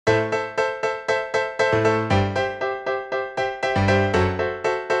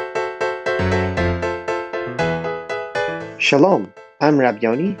Shalom, I'm Rab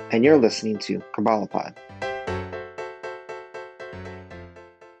Yoni, and you're listening to Kabbalah Pod.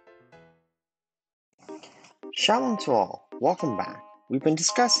 Shalom to all, welcome back. We've been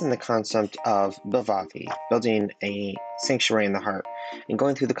discussing the concept of Bilvavi, building a sanctuary in the heart, and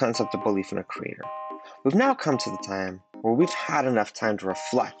going through the concept of belief in a creator. We've now come to the time where we've had enough time to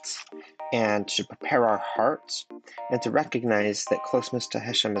reflect and to prepare our hearts and to recognize that closeness to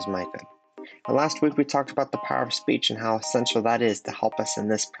Hashem is my good. And last week we talked about the power of speech and how essential that is to help us in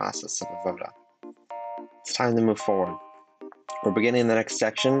this process of avoda. It's time to move forward. We're beginning the next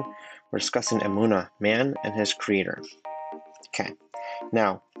section. We're discussing Emunah, man and his creator. Okay,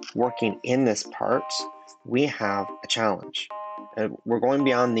 now working in this part, we have a challenge. We're going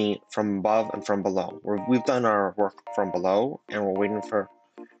beyond the from above and from below. We've done our work from below, and we're waiting for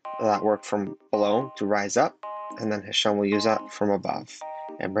that work from below to rise up, and then Hashem will use that from above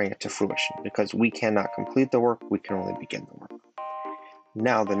and bring it to fruition, because we cannot complete the work, we can only begin the work.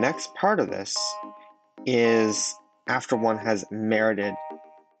 Now, the next part of this is after one has merited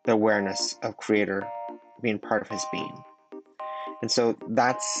the awareness of Creator being part of his being. And so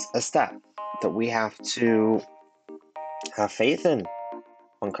that's a step that we have to have faith in,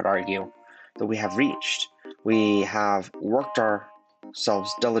 one could argue, that we have reached. We have worked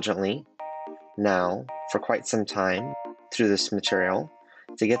ourselves diligently now for quite some time through this material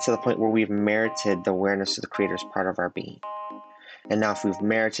to get to the point where we've merited the awareness of the Creator as part of our being. And now if we've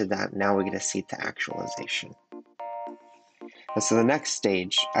merited that, now we get to see the actualization. And so the next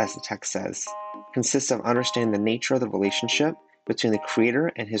stage, as the text says, consists of understanding the nature of the relationship between the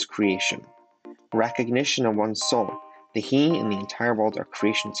Creator and his creation, recognition of one's soul, that he and the entire world are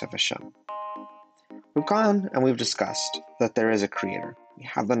creations of Hashem. We've gone and we've discussed that there is a Creator. We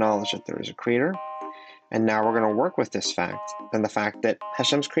have the knowledge that there is a Creator, and now we're going to work with this fact and the fact that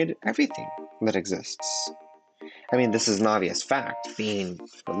Hashem's created everything that exists. I mean, this is an obvious fact, being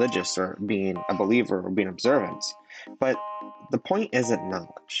religious or being a believer or being observant, but the point isn't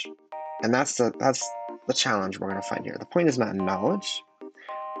knowledge. And that's the challenge we're going to find here. The point is not knowledge.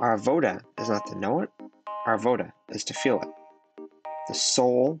 Our avoda is not to know it. Our avoda is to feel it. The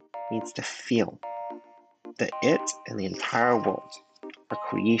soul needs to feel that it and the entire world are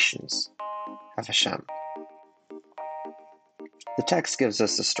creations of Hashem. The text gives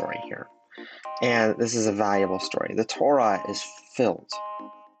us a story here. And this is a valuable story. The Torah is filled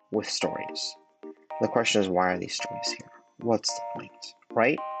with stories. The question is, why are these stories here? What's the point,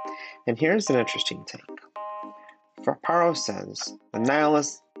 right? And here's an interesting take. For Paro says, the Nile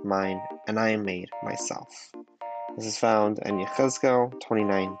is mine, and I made myself. This is found in Yechezkel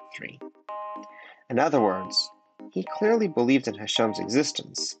 29:3. In other words, he clearly believed in Hashem's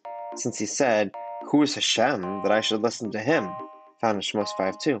existence, since he said, who is Hashem that I should listen to him? Found in Shemos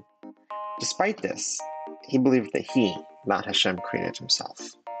 5:2. Despite this, he believed that he, not Hashem, created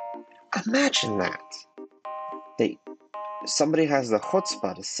himself. Imagine that somebody has the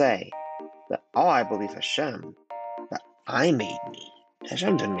chutzpah to say that, oh, I believe Hashem, that I made me.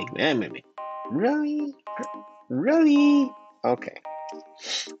 Hashem didn't make me, I made me. Really? Really? Okay.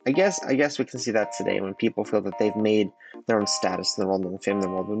 I guess we can see that today when people feel that they've made their own status in the world and fame in the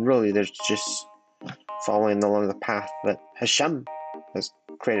world, when really they're just following along the path that Hashem has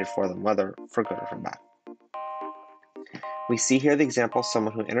created for them, whether for good or for bad. We see here the example of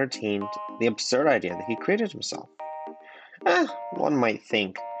someone who entertained the absurd idea that he created himself. One might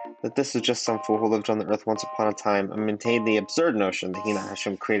think that this is just some fool who lived on the earth once upon a time and maintained the absurd notion that he, not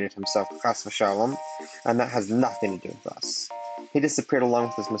Hashem, created himself, chas v'shalom, and that has nothing to do with us. He disappeared along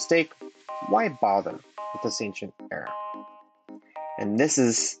with his mistake. Why bother with this ancient error? And this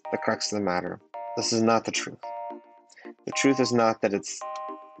is the crux of the matter. This is not the truth. The truth is not that it's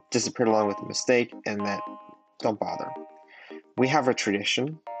disappeared along with the mistake and that don't bother. We have a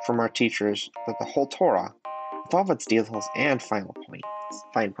tradition from our teachers that the whole Torah, with all of its details and fine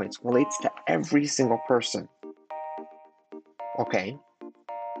points, relates to every single person. Okay,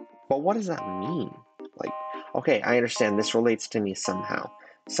 but what does that mean? Okay, I understand this relates to me somehow.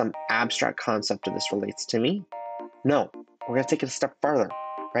 Some abstract concept of this relates to me? No, we're going to take it a step further.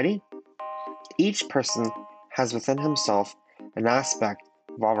 Ready? Each person has within himself an aspect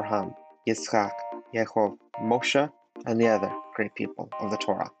of Abraham, Yitzchak, Yaakov, Moshe, and the other great people of the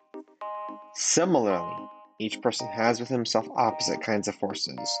Torah. Similarly, each person has within himself opposite kinds of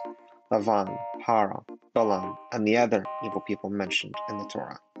forces, Lavan, Hara, Balaam, and the other evil people mentioned in the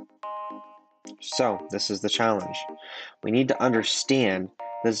Torah. So, this is the challenge. We need to understand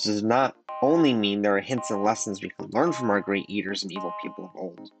this does not only mean there are hints and lessons we can learn from our great eaters and evil people of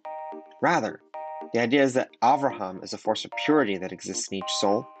old. Rather, the idea is that Avraham is a force of purity that exists in each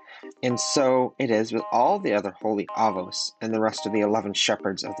soul, And so it is with all the other holy Avos and the rest of the 11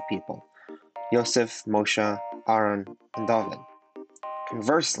 shepherds of the people, Yosef, Moshe, Aaron, and David.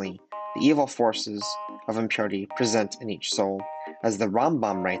 Conversely, the evil forces of impurity present in each soul, as the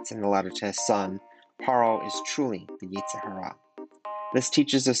Rambam writes in the letter to his son, Paro is truly the Yetzer Hara. This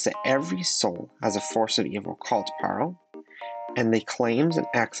teaches us that every soul has a force of evil called Paro, and the claims and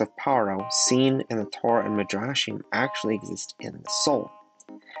acts of Paro seen in the Torah and Midrashim actually exist in the soul.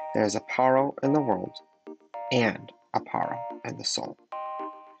 There is a Paro in the world and a Paro in the soul.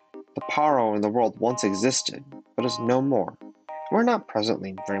 The Paro in the world once existed, but is no more. We're not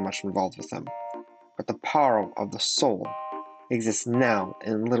presently very much involved with them, but the Paro of the soul exists now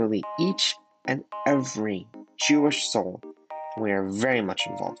in literally each and every Jewish soul, and we are very much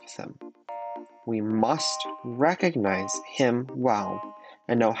involved with him. We must recognize him well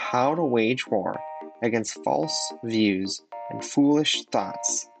and know how to wage war against false views and foolish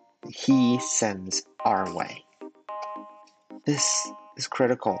thoughts that he sends our way. This is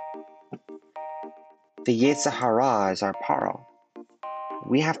critical. The Yetzer Hara is our Paro.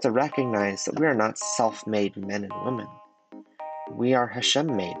 We have to recognize that we are not self-made men and women. We are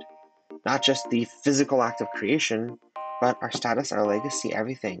Hashem-made. Not just the physical act of creation, but our status, our legacy,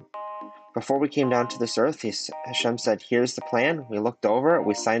 everything. Before we came down to this earth, Hashem said, here's the plan. We looked over it,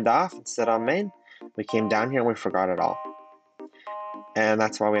 we signed off and said amen. We came down here and we forgot it all. And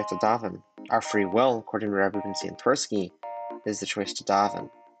that's why we have to daven. Our free will, according to Rabbi Ben-Zion Tversky, is the choice to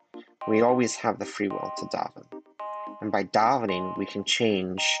daven. We always have the free will to daven. And by davening, we can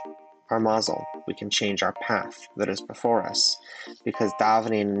change our mazel. We can change our path that is before us. Because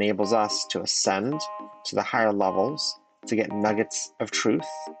davening enables us to ascend to the higher levels, to get nuggets of truth,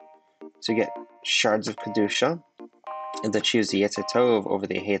 to get shards of Kedusha, and to choose the Yetzer Tov over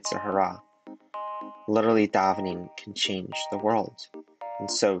the Yetzer Hara. Literally, davening can change the world.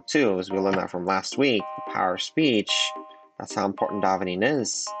 And so, too, as we learned that from last week, the power of speech, that's how important davening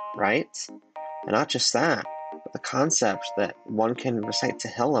is, right? And not just that, but the concept that one can recite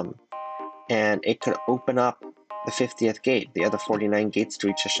Tehillim, and it could open up the 50th gate. The other 49 gates to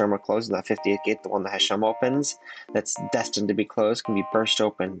reach Hashem are closed, and that 50th gate, the one that Hashem opens, that's destined to be closed, can be burst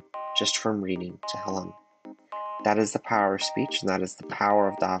open just from reading Tehillim. That is the power of speech, and that is the power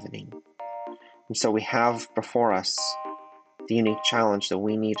of davening. And so we have before us the unique challenge that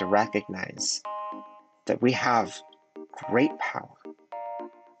we need to recognize that we have great power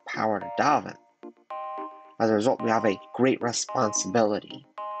to daven. As a result, we have a great responsibility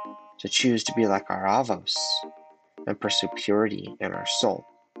to choose to be like our Avos and pursue purity in our soul,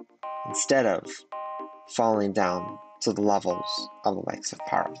 instead of falling down to the levels of the likes of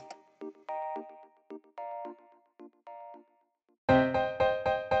Paro.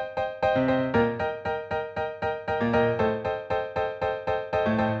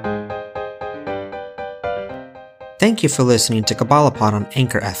 Thank you for listening to Kabbalah Pod on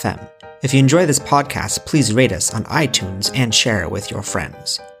Anchor FM. If you enjoy this podcast, please rate us on iTunes and share it with your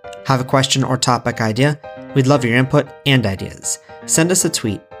friends. Have a question or topic idea? We'd love your input and ideas. Send us a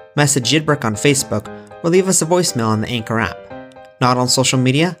tweet, message Yidbrick on Facebook, or leave us a voicemail on the Anchor app. Not on social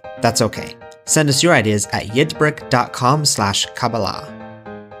media? That's okay. Send us your ideas at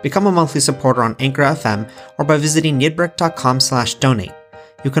yidbrick.com/Kabbalah. Become a monthly supporter on Anchor FM or by visiting yidbrick.com/donate.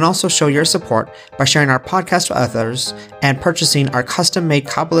 You can also show your support by sharing our podcast with others and purchasing our custom-made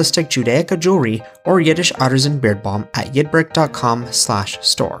Kabbalistic Judaica jewelry or Yiddish artisan beard balm at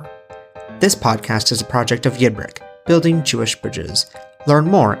yidbrick.com/store. This podcast is a project of Yidbrick, building Jewish bridges. Learn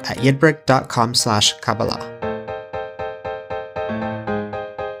more at yidbrick.com/Kabbalah.